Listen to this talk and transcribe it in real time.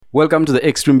Welcome to the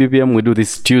Extreme BPM. We do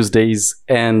this Tuesdays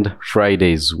and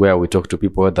Fridays where we talk to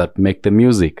people that make the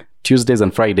music. Tuesdays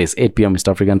and Fridays, 8 p.m. East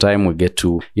African time, we get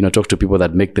to, talk to people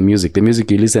that make the music. The music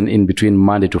you listen in between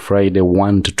Monday to Friday,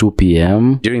 1 to 2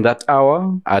 p.m. During that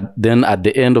hour, then at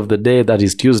the end of the day, that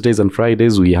is Tuesdays and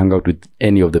Fridays, we hang out with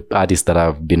any of the artists that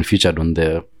have been featured on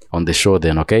the show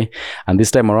then, okay? And this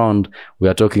time around, we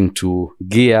are talking to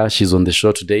GEA. She's on the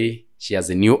show today. She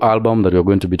has a new album that we're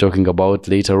going to be talking about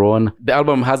later on. The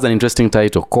album has an interesting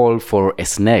title, Call for a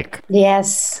Snake.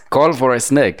 Yes. Call for a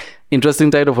Snake.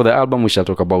 Interesting title for the album. We shall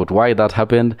talk about why that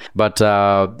happened. But,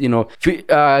 GEA,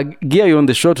 you're on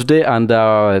the show today. And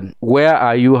where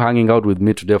are you hanging out with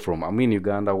me today from? I'm in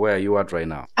Uganda. Where are you at right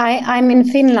now? I'm in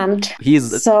Finland.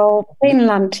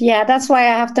 Finland. Yeah, that's why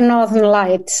I have the Northern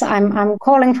Lights. I'm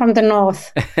calling from the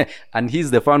north. And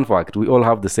here's the fun fact. We all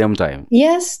have the same time.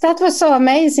 Yes, that was so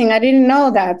amazing. I didn't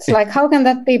know that. Like, how can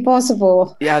that be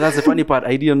possible? Yeah, that's the funny part.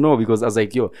 I didn't know because I was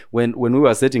like, when we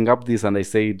were setting up this and I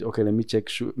said, okay, let me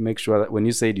make sure that when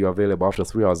you said you're available after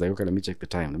 3 hours, like, okay, let me check the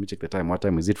time. What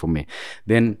time is it for me?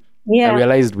 Then I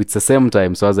realized it's the same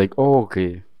time. So I was like, oh,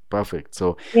 okay, perfect.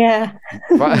 So yeah,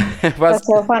 that's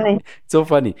so funny. So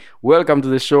funny. Welcome to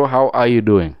the show. How are you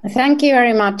doing? Thank you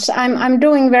very much. I'm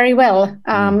doing very well.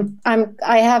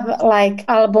 I have like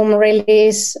album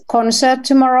release concert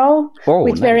tomorrow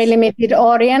with very limited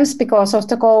audience because of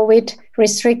the COVID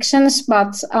restrictions,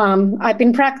 but I've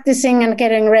been practicing and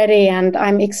getting ready and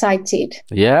I'm excited.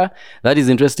 Yeah, that is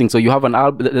interesting. So you have an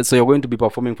album, so you're going to be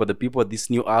performing for the people this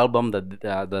new album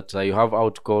that you have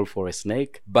out, Call for a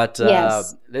Snake. But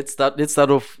yes. Let's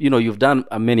start off. You've done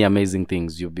many amazing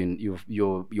things.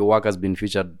 Your work has been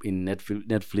featured in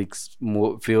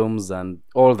Netflix films and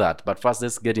all that. But first,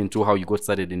 let's get into how you got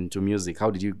started into music.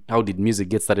 How did music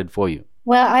get started for you?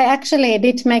 Well, I actually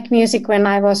did make music when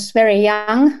I was very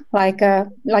young, like a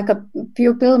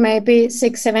pupil, maybe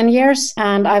 6-7 years.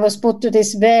 And I was put to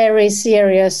this very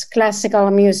serious classical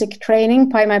music training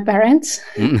by my parents.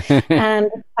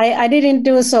 And I didn't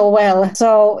do so well.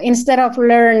 So instead of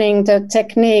learning the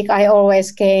technique, I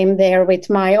always came there with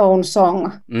my own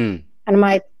song. And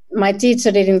my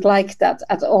teacher didn't like that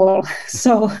at all.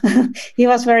 So he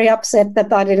was very upset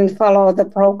that I didn't follow the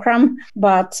program.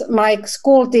 But my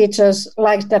school teachers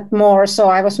liked that more. So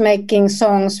I was making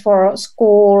songs for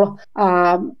school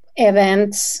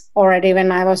events already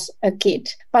when I was a kid.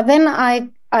 But then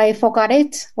I forgot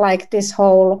it, like this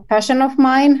whole passion of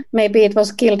mine. Maybe it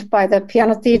was killed by the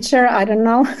piano teacher, I don't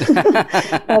know.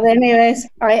 But anyways,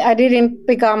 I didn't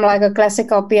become like a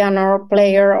classical piano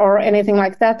player or anything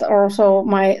like that. Also,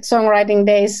 my songwriting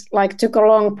days took a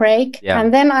long break. Yeah.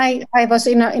 And then I was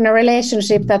in a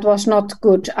relationship that was not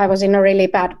good. I was in a really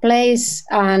bad place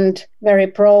and very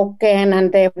broken,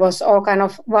 and there was all kind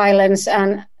of violence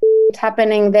and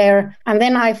happening there. And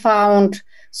then I found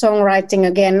songwriting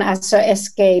again as an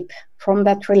escape from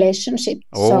that relationship.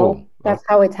 So that's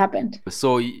how it happened.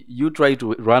 So you try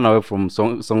to run away from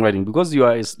songwriting because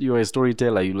you're a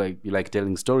storyteller. You like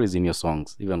telling stories in your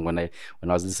songs. Even when I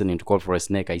was listening to Call for a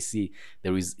Snake, I see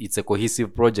it's a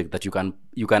cohesive project that you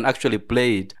can actually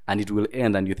play it and it will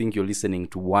end and you think you're listening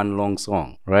to one long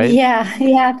song, right? Yeah.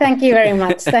 Thank you very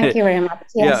much.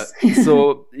 Yes. Yeah.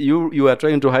 So you are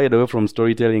trying to hide away from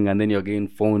storytelling and then you again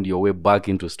found your way back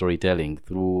into storytelling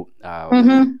through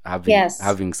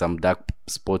having some dark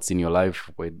spots in your life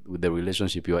with the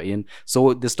relationship you're in.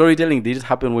 So the storytelling, did it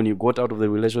happen when you got out of the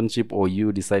relationship or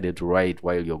you decided to write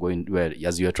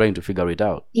as you were trying to figure it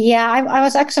out? Yeah, I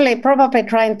was actually probably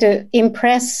trying to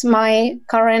impress my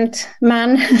current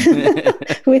man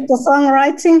with the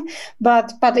songwriting,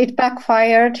 but it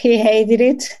backfired. He hated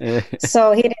it.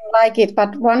 So he didn't like it.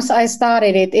 But once I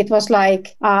started it was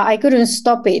like I couldn't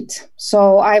stop it.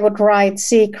 So I would write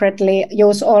secretly,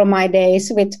 use all my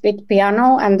days with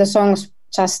piano, and the songs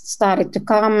just started to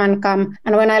come.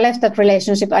 And when I left that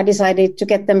relationship, I decided to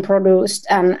get them produced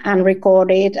and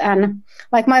recorded. And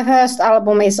like my first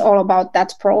album is all about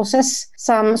that process.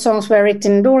 Some songs were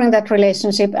written during that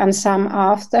relationship and some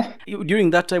after. During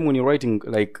that time when you're writing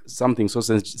like something so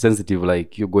sensitive,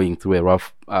 like you're going through a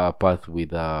rough path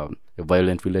with a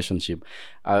violent relationship,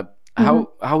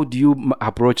 how do you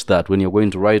approach that when you're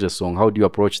going to write a song? How do you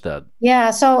approach that?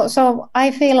 Yeah, so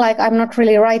I feel like I'm not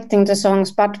really writing the songs,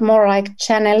 but more like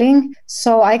channeling.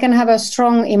 So I can have a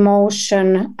strong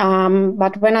emotion,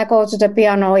 but when I go to the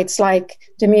piano, it's like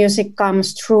the music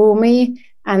comes through me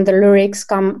and the lyrics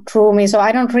come through me. So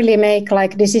I don't really make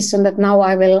like decision that now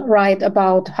I will write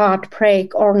about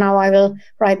heartbreak or now I will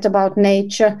write about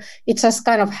nature. It just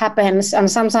kind of happens.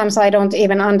 And sometimes I don't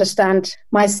even understand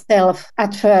myself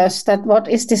at first that what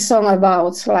is this song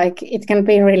about? Like it can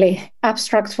be really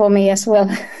abstract for me as well.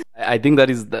 I think that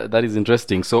is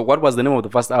interesting. So what was the name of the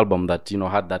first album that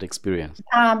had that experience?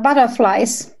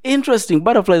 Butterflies. Interesting.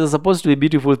 Butterflies are supposed to be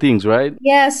beautiful things, right?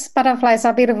 Yes, butterflies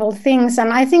are beautiful things,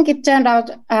 and I think it turned out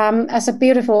as a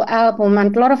beautiful album,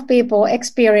 and a lot of people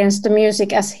experienced the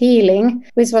music as healing,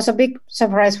 which was a big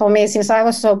surprise for me since I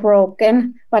was so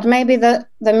broken. But maybe the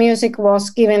music was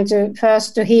given to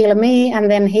first to heal me and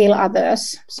then heal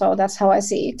others. So that's how I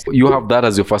see it. You have that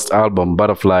as your first album,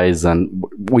 Butterflies, and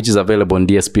which is available on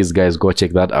DSPs. Guys, go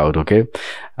check that out, okay?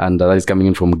 And that is coming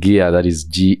in from GEA. That is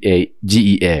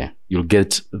GEA. You'll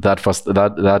get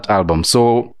that album.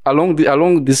 So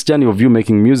along this journey of you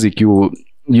making music, you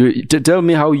tell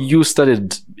me how you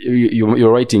started.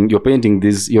 You're writing, you're painting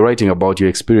this, you're writing about your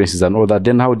experiences and all that.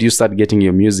 Then how do you start getting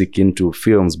your music into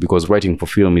films? Because writing for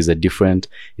film is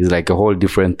like a whole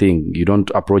different thing. You don't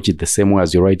approach it the same way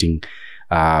as you're writing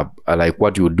like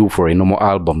what you would do for a normal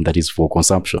album that is for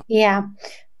consumption. Yeah.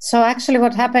 So actually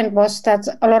what happened was that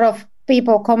a lot of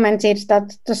people commented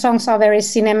that the songs are very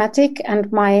cinematic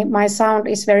and my sound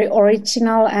is very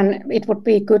original and it would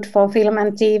be good for film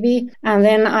and TV. And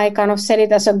then I kind of set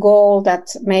it as a goal that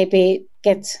maybe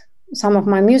get some of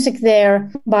my music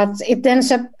there. But it then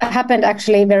happened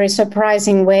actually very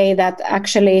surprising way that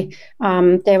actually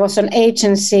there was an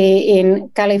agency in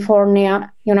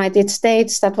California, United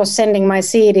States, that was sending my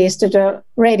CDs to the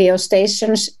radio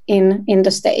stations in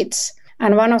the States.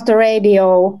 And one of the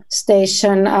radio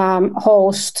station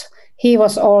hosts, he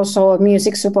was also a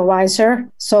music supervisor.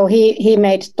 So he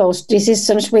made those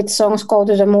decisions which songs go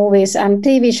to the movies and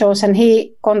TV shows. And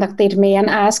he contacted me and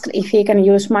asked if he can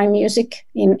use my music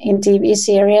in TV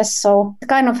series. So it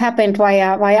kind of happened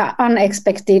via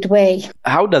unexpected way.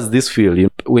 How does this feel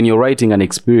when you're writing an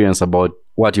experience about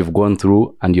what you've gone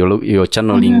through and you're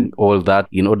channeling all that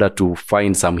in order to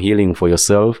find some healing for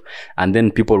yourself, and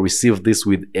then people receive this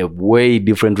with a way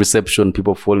different reception?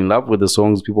 People fall in love with the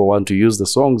songs, people want to use the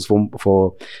songs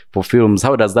for films.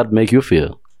 How does that make you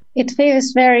feel? It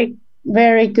feels very,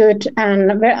 very good,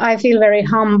 and I feel very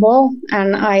humble,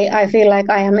 and I feel like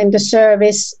I am in the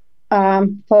service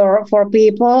for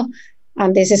people,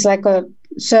 and this is like a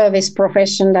service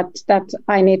profession that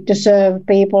I need to serve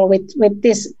people with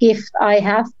this gift I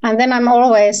have. And then I'm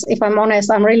always, if I'm honest,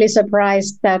 I'm really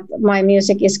surprised that my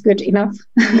music is good enough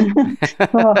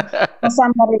for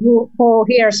somebody who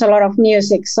hears a lot of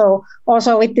music. So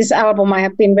also with this album, I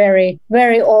have been very,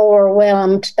 very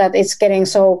overwhelmed that it's getting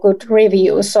so good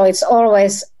reviews. So it's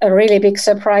always a really big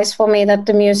surprise for me that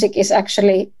the music is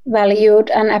actually valued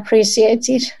and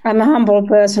appreciated. I'm a humble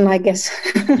person, I guess.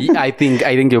 I think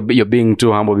you're being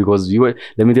too humble, because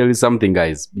let me tell you something,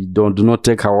 guys. Do not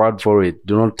take her word for it.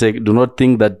 Do not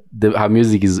think that her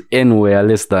music is anywhere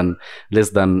less than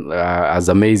as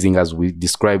amazing as we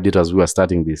described it as we were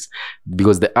starting this.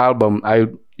 Because the album,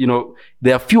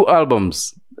 there are few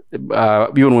albums.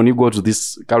 Even when you go to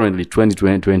this currently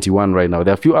 2021 right now,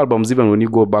 there are few albums, even when you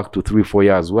go back to 3-4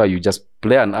 years, where you just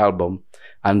play an album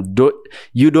and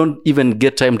you don't even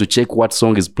get time to check what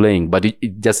song is playing, but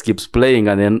it just keeps playing,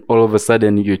 and then all of a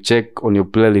sudden you check on your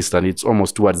playlist and it's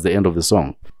almost towards the end of the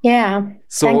song. Yeah.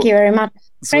 So, thank you very much.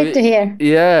 Great to hear.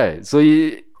 Yeah. So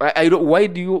why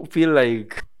do you feel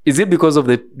like, is it because of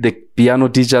the piano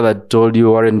teacher that told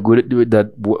you weren't good at it,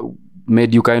 that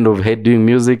made you kind of hate doing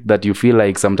music, that you feel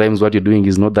like sometimes what you're doing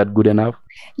is not that good enough?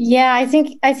 Yeah, I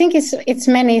think it's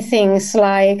many things.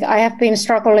 Like I have been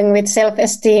struggling with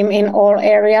self-esteem in all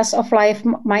areas of life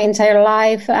my entire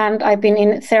life, and I've been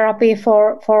in therapy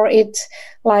for it.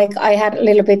 Like I had a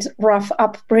little bit rough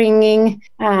upbringing,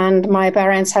 and my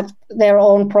parents had their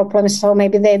own problems, so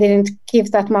maybe they didn't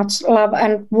give that much love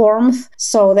and warmth.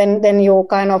 So then you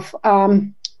kind of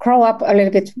grow up a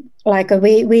little bit like a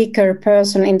weaker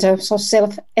person in terms of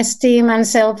self-esteem and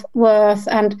self-worth.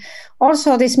 And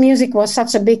also this music was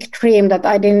such a big dream that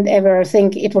I didn't ever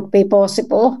think it would be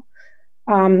possible.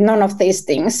 None of these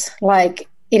things. Like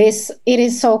it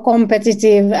is so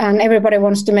competitive and everybody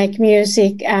wants to make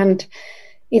music, and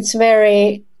it's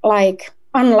very like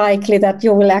unlikely that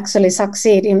you will actually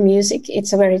succeed in music.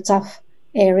 It's a very tough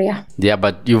area. Yeah,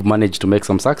 but you've managed to make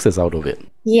some success out of it.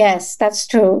 Yes, that's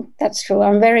true.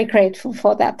 I'm very grateful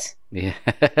for that. Yeah.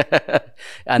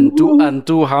 and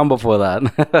too humble for that.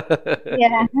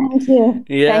 Yeah, thank you.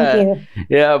 Yeah. Thank you.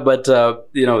 Yeah, but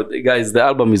guys, the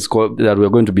album is called, that we're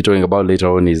going to be talking about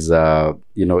later on, is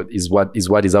what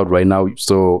is out right now.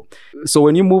 So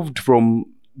when you moved from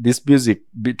this music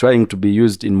trying to be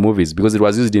used in movies, because it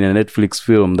was used in a Netflix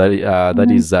film that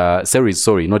is series.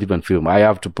 Sorry, not even film. I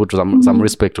have to put some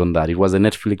respect on that. It was a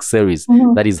Netflix series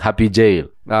that is Happy Jail.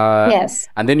 Yes.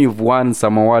 And then you've won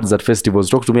some awards at festivals.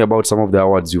 Talk to me about some of the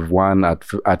awards you've won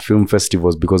at film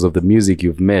festivals because of the music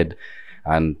you've made,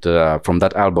 and from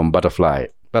that album Butterflies.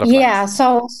 Yeah.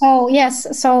 So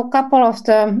yes. So a couple of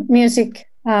the music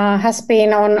has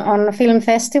been on film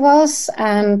festivals,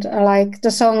 and like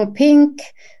the song Pink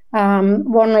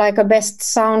won like a best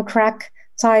soundtrack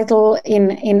title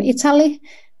in Italy,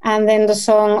 and then the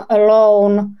song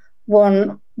Alone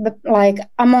won like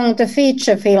among the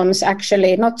feature films,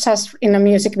 actually, not just in the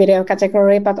music video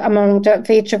category, but among the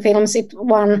feature films, it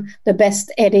won the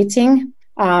best editing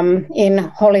in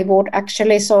Hollywood,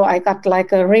 actually. So I got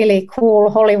like a really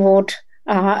cool Hollywood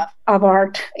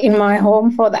award in my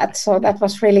home for that. So that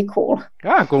was really cool.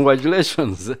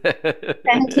 Congratulations.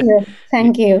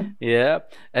 Thank you. Yeah.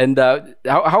 And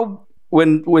how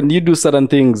when you do certain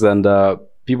things and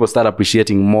people start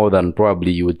appreciating more than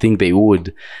probably you would think they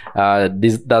would,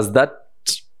 does that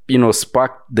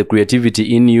spark the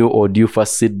creativity in you, or do you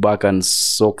first sit back and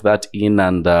soak that in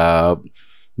and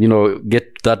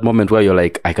get that moment where you're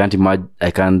like, I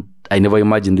never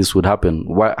imagined this would happen?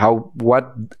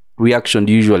 What reaction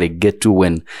do you usually get to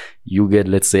when you get,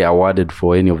 let's say, awarded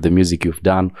for any of the music you've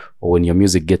done, or when your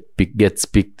music gets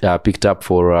picked up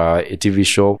for a TV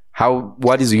show?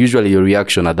 What is usually your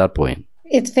reaction at that point?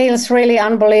 It feels really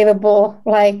unbelievable.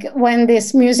 Like when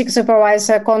this music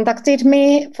supervisor contacted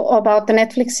me about the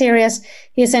Netflix series,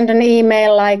 he sent an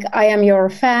email like, I am your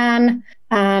fan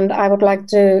and I would like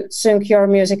to sync your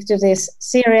music to this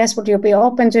series. Would you be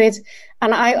open to it?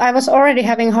 And I was already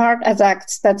having heart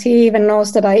attacks that he even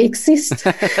knows that I exist.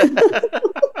 So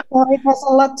it was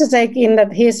a lot to take in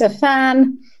that he's a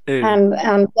fan. And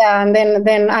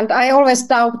I always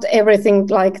doubt everything,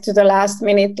 like to the last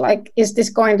minute, like, is this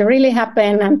going to really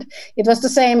happen? And it was the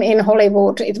same in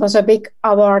Hollywood. It was a big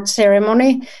award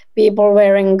ceremony, people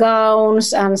wearing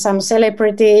gowns and some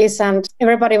celebrities, and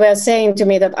everybody was saying to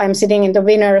me that I'm sitting in the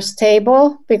winner's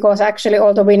table, because actually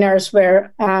all the winners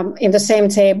were in the same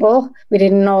table. We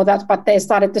didn't know that, but they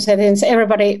started to say, since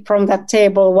everybody from that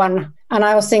table won. And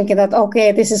I was thinking that,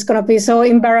 okay, this is going to be so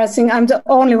embarrassing. I'm the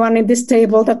only one in this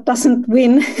table that doesn't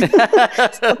win.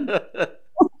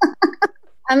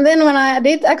 And then when I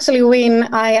did actually win,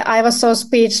 I was so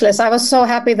speechless. I was so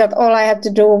happy that all I had to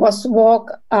do was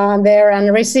walk there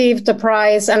and receive the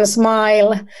prize and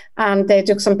smile. And they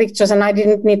took some pictures, and I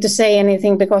didn't need to say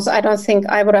anything, because I don't think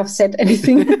I would have said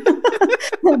anything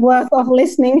worth of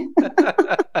listening.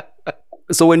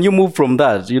 So when you move from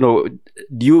that,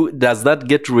 does that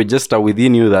get to register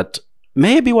within you that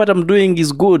maybe what I'm doing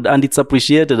is good and it's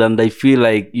appreciated, and I feel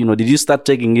like, did you start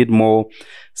taking it more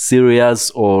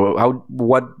serious, or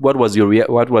what was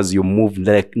your move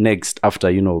next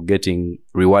after, getting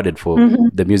rewarded for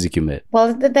the music you made?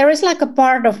 Well, there is like a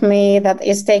part of me that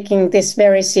is taking this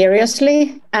very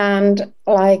seriously, and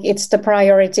like it's the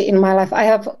priority in my life. I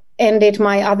have ended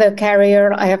my other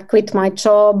career. I have quit my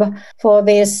job for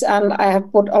this, and I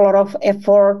have put a lot of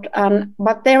effort.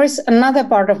 But there is another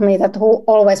part of me that who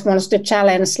always wants to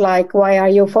challenge, like, why are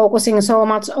you focusing so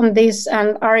much on this?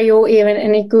 And are you even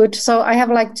any good? So I have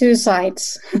like two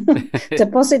sides, the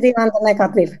positive and the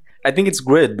negative. I think it's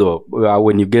great though,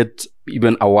 when you get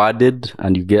even awarded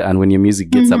and when your music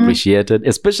gets appreciated,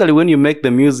 especially when you make the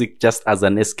music just as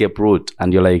an escape route,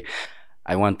 and you're like,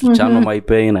 I want to channel my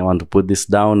pain. I want to put this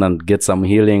down and get some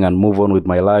healing and move on with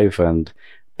my life. And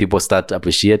people start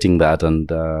appreciating that. And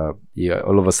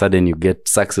all of a sudden you get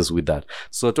success with that.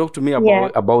 So talk to me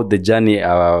about the journey.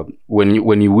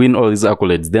 When you win all these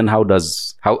accolades, then how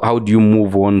do you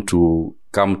move on to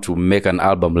come to make an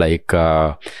album like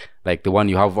the one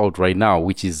you have out right now,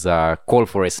 which is Call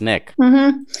for a Snack?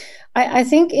 I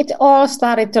think it all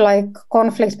started to like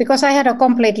conflict, because I had a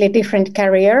completely different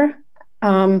career.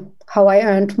 How I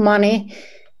earned money,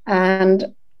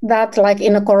 and that like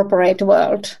in a corporate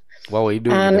world. What were you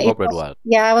doing in the corporate world?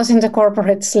 Yeah, I was in the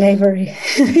corporate slavery.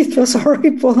 It was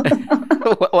horrible.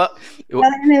 But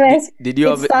anyways, did you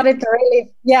have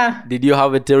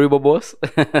a terrible boss?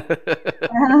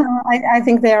 I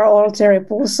think they are all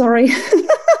terrible. Sorry.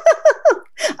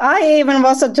 I even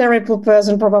was a terrible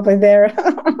person probably there.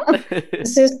 The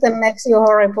system makes you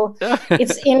horrible.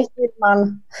 It's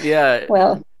inhuman. Yeah.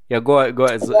 Well. Yeah, go ahead. Go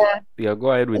ahead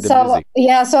with the music.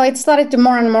 Yeah, so it started to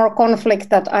more and more conflict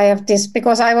that I have this,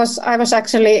 because I was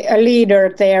actually a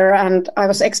leader there, and I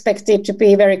was expected to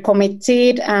be very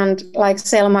committed and like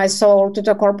sell my soul to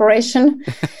the corporation.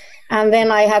 And then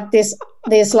I had this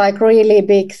like really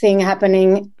big thing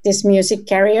happening, this music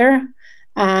career,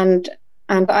 and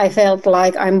and I felt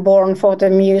like I'm born for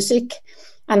the music.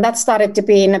 And that started to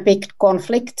be in a big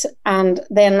conflict. And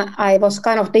then I was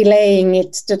kind of delaying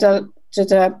it to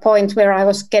the point where I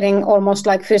was getting almost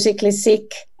like physically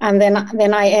sick. And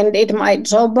then I ended my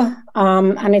job.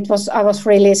 And I was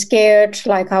really scared,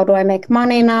 like, how do I make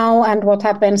money now? And what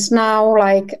happens now?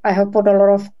 Like, I have put a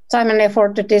lot of time and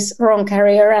effort to this wrong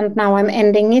career, and now I'm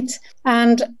ending it.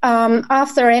 And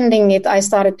after ending it, I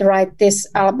started to write this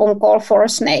album called For a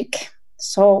Snake.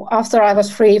 So after I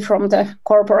was free from the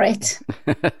corporate.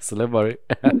 Slavery.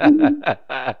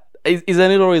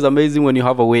 Isn't it always amazing when you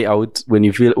have a way out, when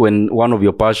you feel, when one of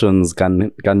your passions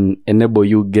can enable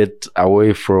you get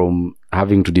away from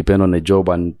having to depend on a job,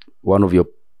 and one of your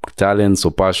talents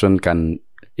or passion can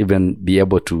even be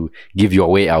able to give you a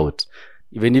way out.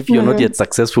 Even if you're not yet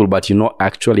successful, but you know,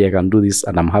 actually I can do this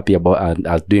and I'm happy about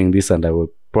doing this, and I will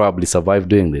probably survive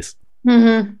doing this.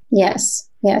 Yes.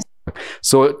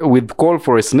 So with Call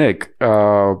for a Snake,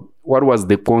 what was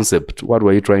the concept? What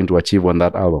were you trying to achieve on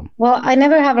that album? Well, I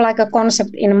never have like a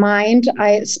concept in mind.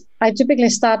 I typically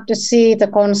start to see the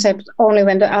concept only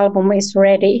when the album is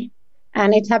ready.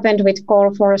 And it happened with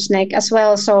Call for a Snake as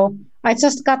well. So I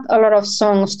just got a lot of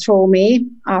songs through me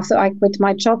after I quit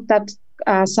my job. That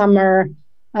summer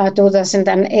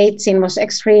 2018 was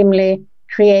extremely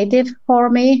creative for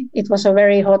me. It was a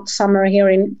very hot summer here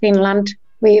in Finland.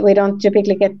 We don't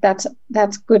typically get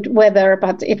that good weather,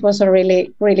 but it was a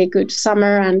really, really good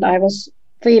summer, and I was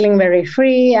feeling very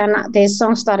free, and these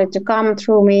songs started to come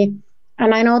through me.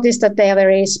 And I noticed that they are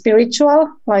very spiritual,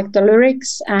 like the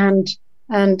lyrics and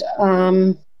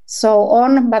so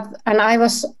on. And I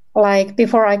was like,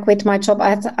 before I quit my job,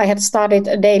 I had started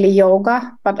a daily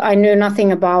yoga, but I knew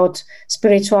nothing about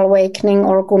spiritual awakening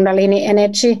or Kundalini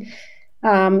energy.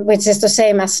 Which is the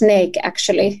same as snake,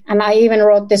 actually. And I even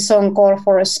wrote this song Call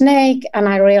for a Snake, and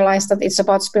I realized that it's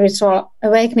about spiritual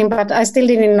awakening, but I still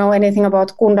didn't know anything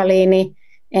about Kundalini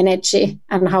energy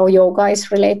and how yoga is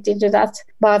related to that.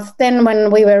 But then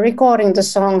when we were recording the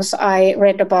songs, I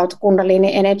read about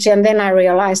Kundalini energy, and then I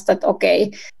realized that,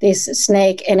 okay, this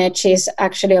snake energy is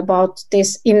actually about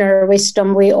this inner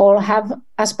wisdom we all have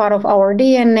as part of our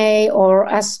DNA or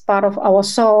as part of our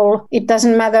soul. It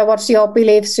doesn't matter what your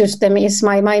belief system is,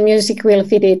 my music will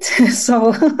fit it.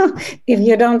 So if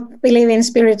you don't believe in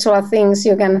spiritual things,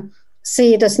 you can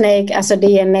see the snake as a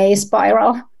DNA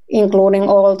spiral, including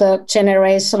all the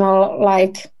generational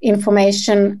like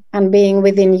information and being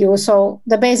within you. So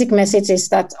the basic message is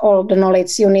that all the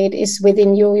knowledge you need is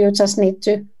within you. You just need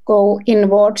to go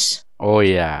inwards. Oh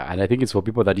yeah, and I think it's for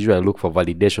people that usually look for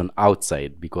validation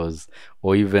outside, because,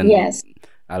 or even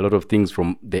a lot of things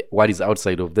from what is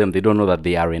outside of them, they don't know that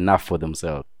they are enough for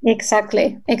themselves.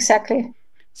 Exactly.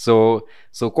 So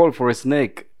Call for a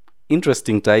Snake,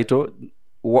 interesting title.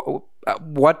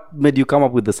 What made you come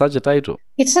up with such a title?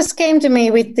 It just came to me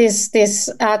with this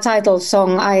title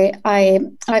song. I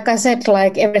like I said,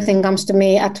 like everything comes to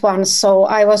me at once. So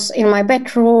I was in my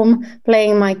bedroom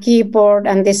playing my keyboard,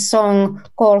 and this song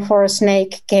Call for a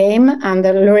Snake came, and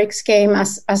the lyrics came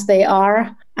as they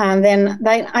are. And then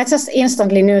I just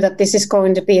instantly knew that this is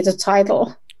going to be the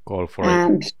title. Call for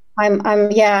and it.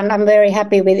 I'm very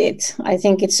happy with it. I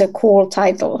think it's a cool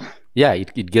title. Yeah,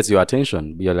 it gets your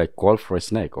attention. You're like, Call for a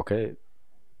Snake, okay?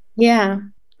 Yeah.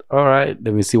 All right,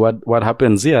 let me see what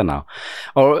happens here now.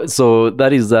 So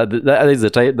that is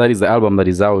the album that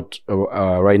is out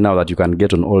right now that you can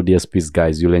get on all DSPs,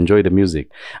 guys. You'll enjoy the music.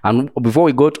 And before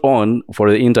we got on for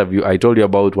the interview, I told you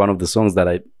about one of the songs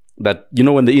that you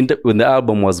know, when the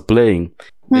album was playing,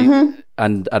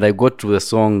 and I got to the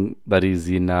song that is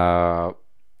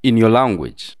in your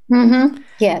language.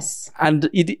 Yes. And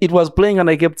it was playing, and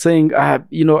I kept saying,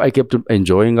 I kept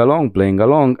playing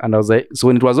along. And I was like, so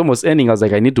when it was almost ending, I was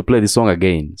like, I need to play this song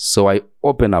again. So I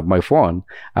opened up my phone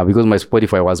because my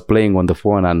Spotify was playing on the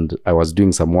phone, and I was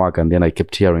doing some work, and then I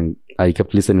kept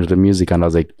listening to the music, and I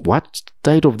was like, what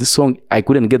title of this song? I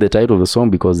couldn't get the title of the song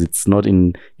because it's not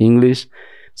in English.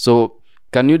 So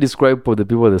can you describe for the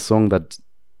people the song that,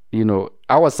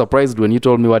 I was surprised when you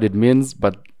told me what it means,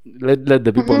 but let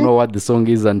the people know what the song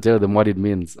is and tell them what it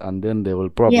means, and then they will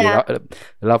probably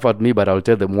laugh at me, but I'll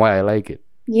tell them why I like it.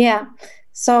 Yeah.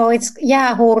 So it's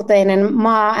Jäähuurteinen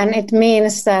maa, and it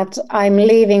means that I'm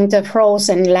leaving the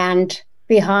frozen land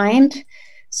behind.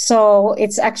 So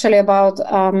it's actually about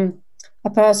a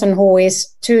person who is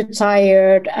too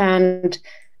tired and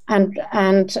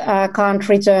can't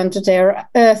return to their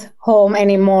earth home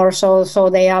anymore. So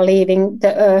they are leaving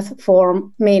the earth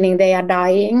form, meaning they are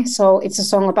dying. So it's a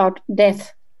song about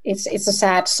death. It's a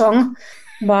sad song.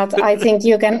 but I think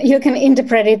you can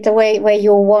interpret it the way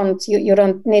you want. You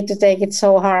don't need to take it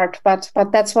so hard. But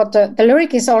that's what the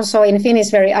lyric is also in Finnish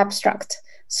very abstract.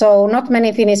 So not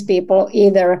many Finnish people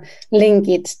either link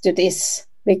it to this,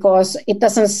 because it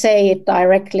doesn't say it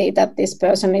directly that this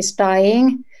person is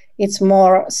dying. It's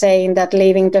more saying that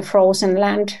leaving the frozen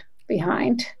land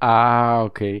behind. Ah,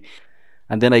 okay.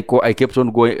 And then I kept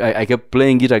on going. I kept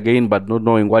playing it again, but not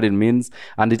knowing what it means.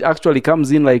 And it actually comes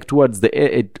in like towards the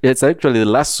it's actually the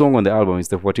last song on the album. It's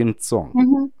the 14th song.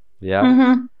 Mm-hmm. Yeah.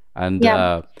 Mm-hmm.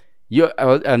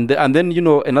 And and then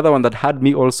another one that had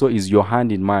me also is Your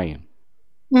Hand in Mine.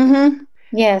 Mm-hmm.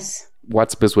 Yes.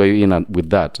 What space were you in with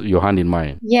that, Your Hand in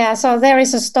Mine? Yeah, so there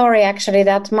is a story actually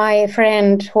that my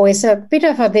friend, who is a bit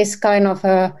of this kind of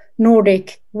a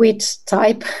Nordic witch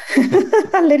type,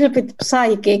 a little bit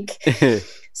psychic.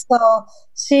 So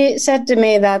she said to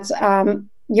me that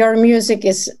your music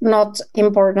is not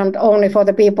important only for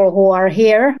the people who are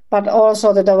here, but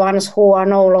also to the ones who are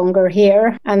no longer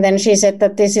here. And then she said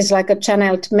that this is like a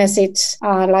channeled message,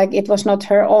 like it was not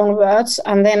her own words.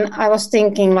 And then I was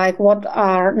thinking, like, what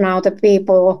are now the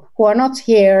people who are not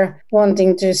here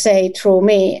wanting to say through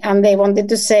me? And they wanted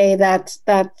to say that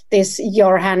this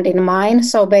Your Hand in Mine.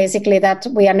 So basically that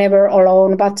we are never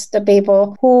alone, but the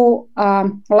people who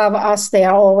love us, they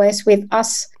are always with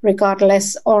us,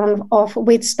 regardless of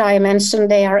which dimension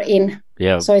they are in.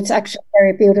 Yeah. So it's actually a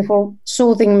very beautiful,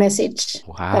 soothing message.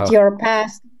 Wow. That your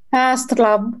past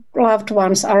loved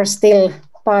ones are still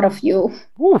part of you.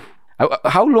 Ooh.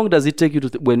 How long does it take you to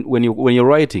when you're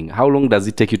writing? How long does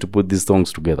it take you to put these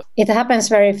songs together? It happens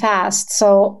very fast.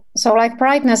 So like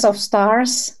Brightness of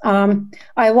Stars,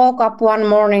 I woke up one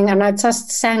morning and I just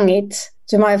sang it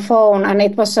to my phone, and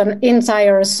it was an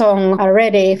entire song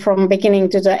ready from beginning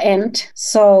to the end.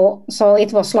 So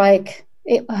it was like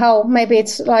maybe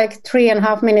it's like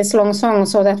 3.5 minutes long song,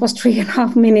 so that was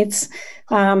 3.5 minutes,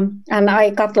 and I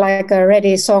got like a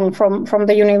ready song from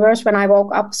the universe when I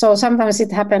woke up. So sometimes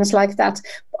it happens like that.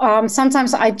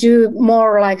 Sometimes I do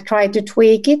more like try to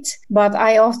tweak it, but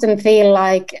I often feel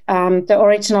like the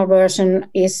original version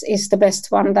is the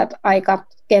best one that I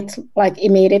get like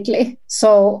immediately.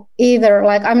 So either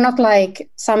like I'm not like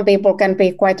some people can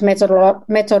be quite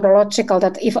methodological,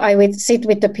 that if I would sit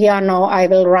with the piano I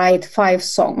will write 5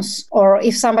 songs, or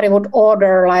if somebody would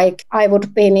order, like I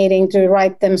would be needing to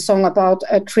write them song about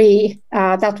a tree,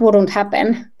 that wouldn't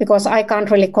happen, because I can't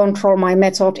really control my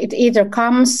method. It either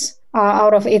comes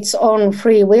out of its own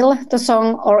free will, the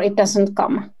song, or it doesn't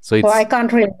come. So I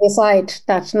can't really decide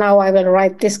that now I will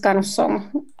write this kind of song.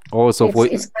 Also,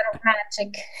 it's kind of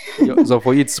magic. So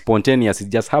for you, it's spontaneous. It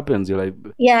just happens. You're like,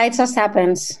 yeah, it just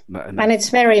happens, and it's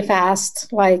very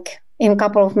fast. Like in a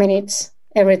couple of minutes,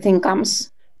 everything comes.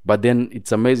 But then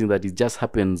it's amazing that it just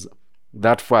happens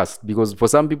that fast. Because for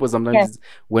some people, sometimes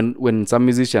when some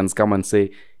musicians come and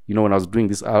say, when I was doing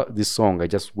this song, I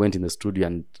just went in the studio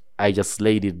and I just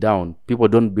laid it down. People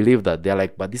don't believe that. They're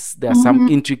like, but there are some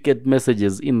intricate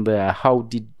messages in there. How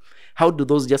do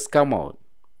those just come out?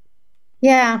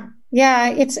 Yeah,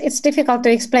 it's difficult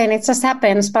to explain. It just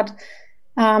happens. But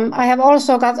I have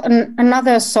also got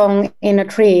another song in a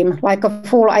dream, like a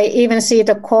full. I even see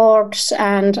the chords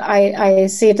and I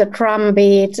see the drum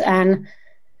beat, and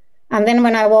then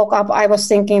when I woke up, I was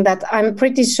thinking that I'm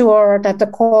pretty sure that the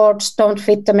chords don't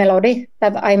fit the melody.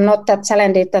 That I'm not that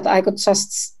talented that I could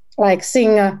just like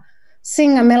sing a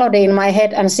melody in my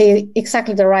head and see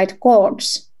exactly the right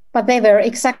chords. But they were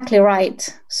exactly right.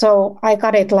 So I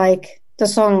got it like. The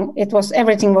song,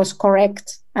 everything was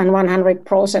correct and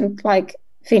 100% like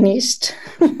finished.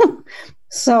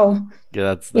 So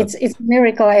that's it's a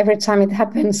miracle every time it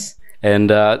happens. And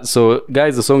so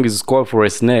guys, the song is called For a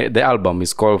Snake. The album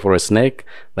is called For a Snake,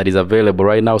 that is available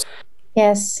right now.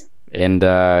 Yes. And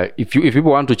if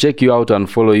people want to check you out and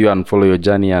follow your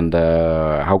journey, and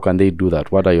how can they do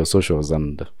that? What are your socials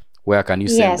and where can you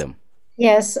send them?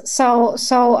 Yes, so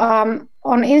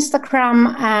on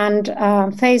Instagram and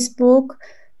Facebook,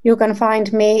 you can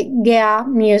find me GEA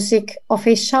Music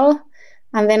Official,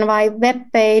 and then my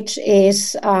webpage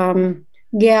is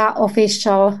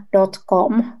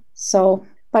geaofficial.com. So,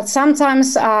 but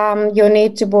sometimes you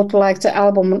need to put like the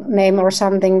album name or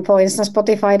something. For instance,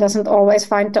 Spotify doesn't always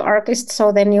find the artist,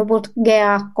 so then you put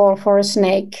GEA Call for a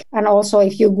Snake, and also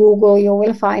if you Google, you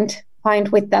will find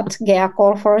with that GEA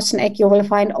Call for a Snake, you will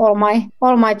find all my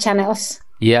channels.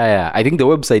 Yeah. I think the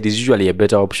website is usually a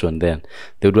better option then.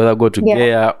 They would rather go to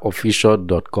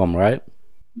geaofficial.com, right?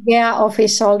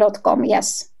 geaofficial.com,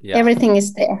 yes. Yeah. Everything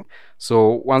is there.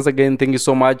 So once again, thank you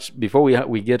so much. Before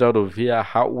we get out of here,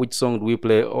 which song do we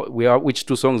play? Which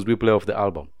 2 songs do we play off the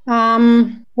album?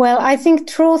 Well, I think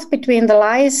Truth Between the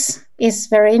Lies is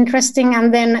very interesting,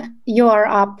 and then You're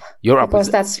Up. You're Up, because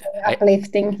that's very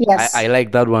uplifting. Yes, I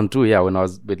like that one too. Yeah, when I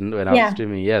was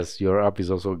streaming, yes, You're Up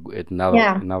is also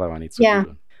another one. It's a good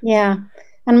one. Yeah.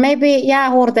 And maybe,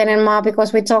 Huurteinen maa,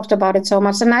 because we talked about it so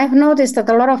much. And I've noticed that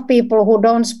a lot of people who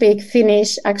don't speak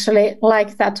Finnish actually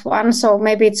like that one. So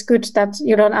maybe it's good that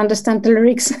you don't understand the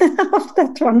lyrics of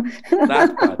that one.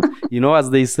 That part. As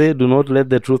they say, do not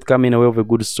let the truth come in the way of a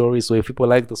good story. So if people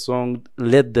like the song,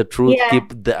 let the truth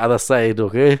keep the other side,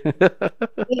 okay?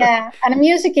 Yeah, and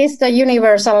music is the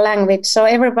universal language. So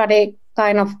everybody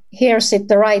kind of hears it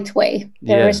the right way.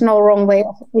 There is no wrong way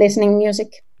of listening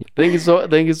music. Thank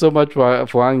you so much for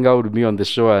hanging out with me on the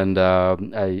show, and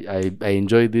I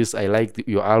enjoyed this. I liked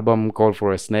your album Call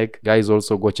for a Snake. Guys,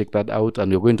 also go check that out,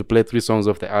 and we're going to play 3 songs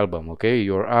of the album, okay?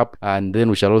 You're Up, and then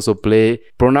we shall also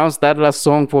pronounce that last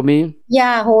song for me.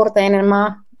 Yeah, Huurteinen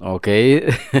maa.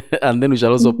 Okay. And then we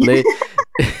shall also play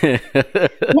and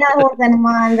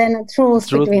then Truth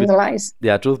Between the Lies.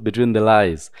 Yeah, Truth Between the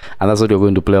Lies. And that's what you're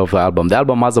going to play off the album. The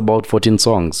album has about 14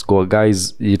 songs. Go,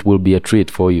 guys, it will be a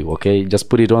treat for you, okay? Just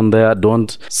put it on there.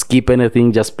 Don't skip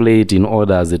anything. Just play it in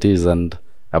order as it is, and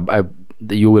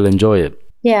you will enjoy it.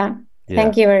 Yeah.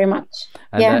 Thank you very much.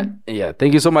 And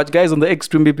thank you so much, guys, on the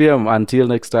Extreme BPM. Until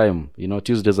next time,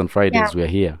 Tuesdays and Fridays we're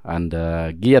here. And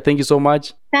GEA, thank you so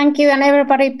much. Thank you, and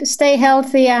everybody stay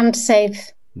healthy and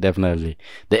safe. Definitely.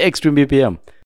 The Extreme BPM.